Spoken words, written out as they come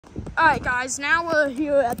Alright guys, now we're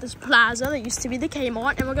here at this plaza that used to be the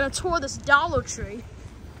Kmart, and we're gonna tour this Dollar Tree,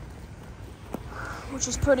 which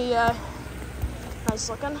is pretty nice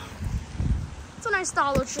looking. It's a nice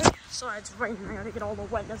Dollar Tree. Sorry, it's raining. I gotta get all the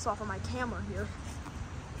wetness off of my camera here.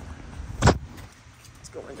 Let's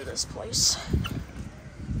go into this place.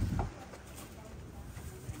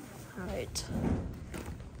 Alright.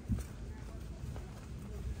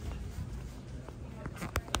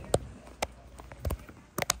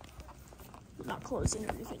 I'm not closing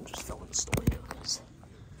anything, just filming the store here, guys.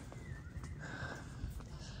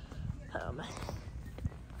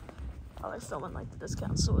 I like filming like the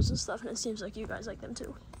discount stores and stuff, and it seems like you guys like them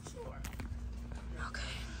too. Sure.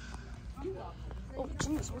 Okay. Oh,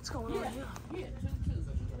 jeez, what's going on here?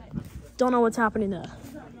 Don't know what's happening there.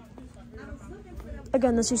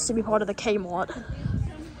 Again, this used to be part of the Kmart.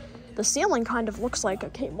 The ceiling kind of looks like a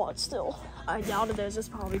Kmart still. I doubt it is. It's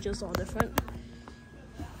probably just all different.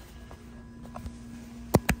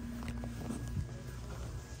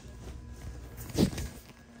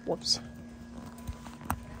 Whoops.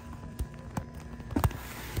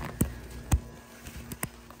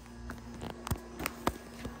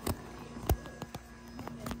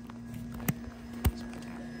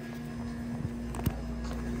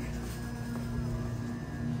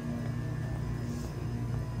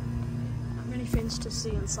 Many things to see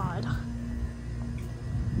inside.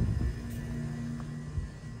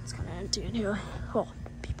 It's kind of empty in here. Well,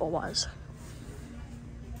 people-wise.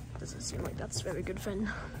 Doesn't seem like that's a very good thing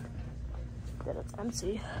that it's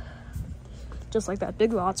empty. Just like that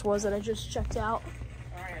Big Lots was that I just checked out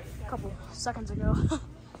a couple seconds ago.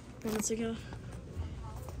 Minutes ago.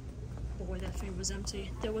 Boy, that thing was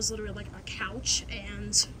empty. There was literally like a couch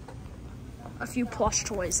and a few plush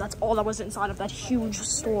toys. That's all that was inside of that huge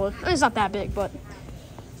store. It's not that big, but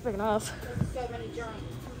it's big enough.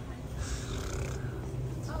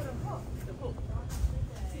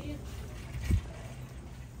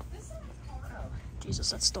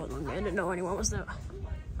 Jesus, that's startling me. I didn't know anyone was there.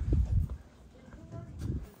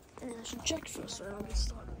 And I should check first so I don't get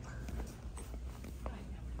started.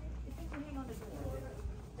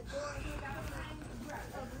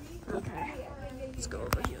 Okay, let's go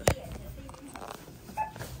over here.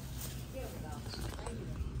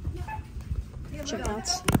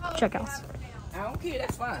 Checkouts. I don't care,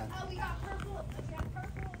 that's fine.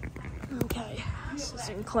 Okay, this is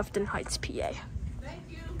in Clifton Heights, PA. Thank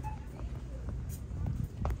you.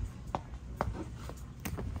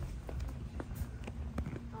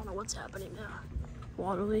 I don't know what's happening there.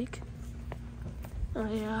 Water leak.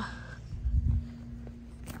 Oh yeah.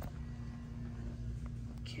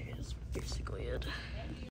 Okay, that's basically it.